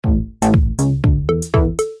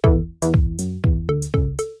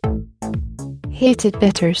Hey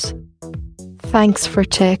Tidbitters. Thanks for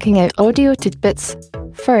checking out Audio Tidbits.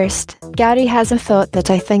 First, Gary has a thought that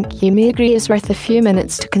I think you may agree is worth a few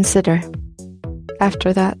minutes to consider.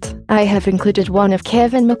 After that, I have included one of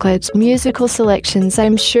Kevin MacLeod's musical selections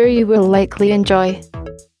I'm sure you will likely enjoy.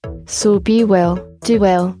 So be well,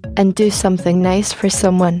 and do something nice for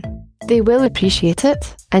someone. They will appreciate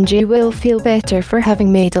it, and you will feel better for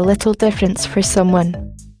having made a little difference for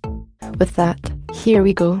someone. With that, here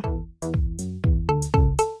we go.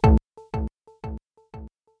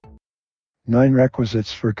 9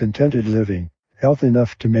 requisites for contented living: health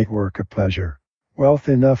enough to make work a pleasure, wealth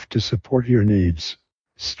enough to support your needs,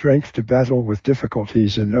 strength to battle with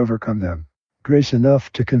difficulties and overcome them, grace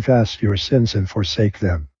enough to confess your sins and forsake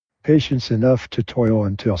them, patience enough to toil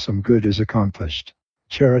until some good is accomplished,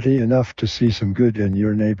 charity enough to see some good in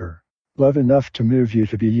your neighbor, love enough to move you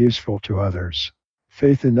to be useful to others,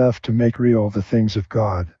 faith enough to make real the things of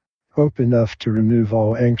God, hope enough to remove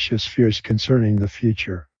all anxious fears concerning the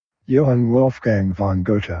future. Johann Wolfgang von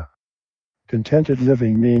Goethe. Contented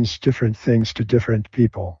living means different things to different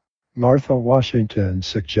people. Martha Washington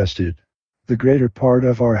suggested, "The greater part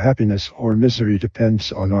of our happiness or misery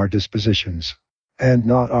depends on our dispositions, and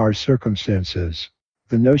not our circumstances."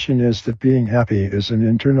 The notion is that being happy is an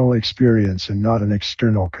internal experience and not an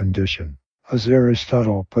external condition. As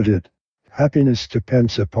Aristotle put it, happiness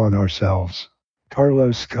depends upon ourselves.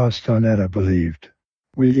 Carlos Castaneda believed,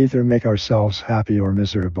 "We either make ourselves happy or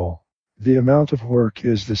miserable. The amount of work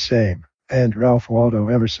is the same." And Ralph Waldo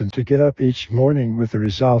Emerson, "To get up each morning with the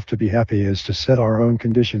resolve to be happy is to set our own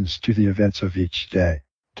conditions to the events of each day.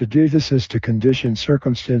 To do this is to condition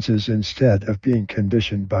circumstances instead of being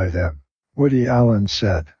conditioned by them." Woody Allen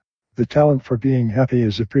said, "The talent for being happy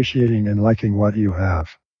is appreciating and liking what you have,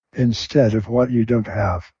 instead of what you don't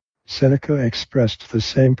have." Seneca expressed the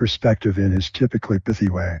same perspective in his typically pithy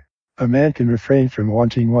way. "A man can refrain from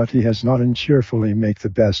wanting what he has not and cheerfully make the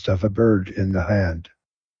best of a bird in the hand."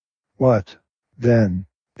 What, then,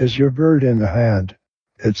 is your bird in the hand?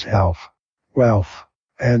 It's health, wealth,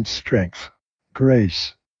 and strength,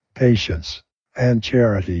 grace, patience, and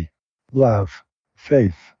charity, love,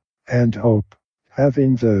 faith, and hope.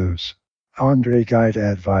 Having those, Andre Gide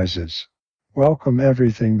advises, welcome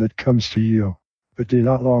everything that comes to you, but do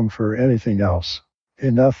not long for anything else.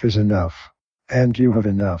 Enough is enough, and you have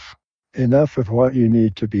enough. Enough of what you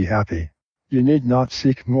need to be happy. You need not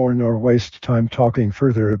seek more nor waste time talking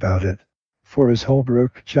further about it. For as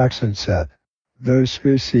Holbrook Jackson said, those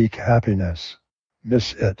who seek happiness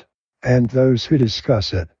miss it, and those who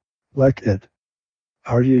discuss it like it.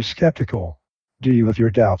 Are you skeptical? Do you have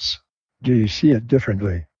your doubts? Do you see it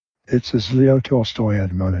differently? It's as Leo Tolstoy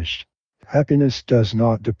admonished, happiness does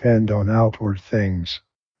not depend on outward things,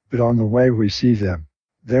 but on the way we see them.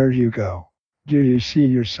 There you go. Do you see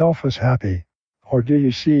yourself as happy? Or do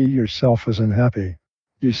you see yourself as unhappy?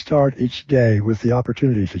 You start each day with the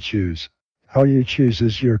opportunity to choose. How you choose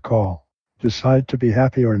is your call. Decide to be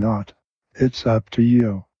happy or not. It's up to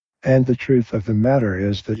you. And the truth of the matter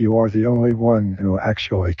is that you are the only one who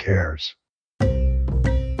actually cares.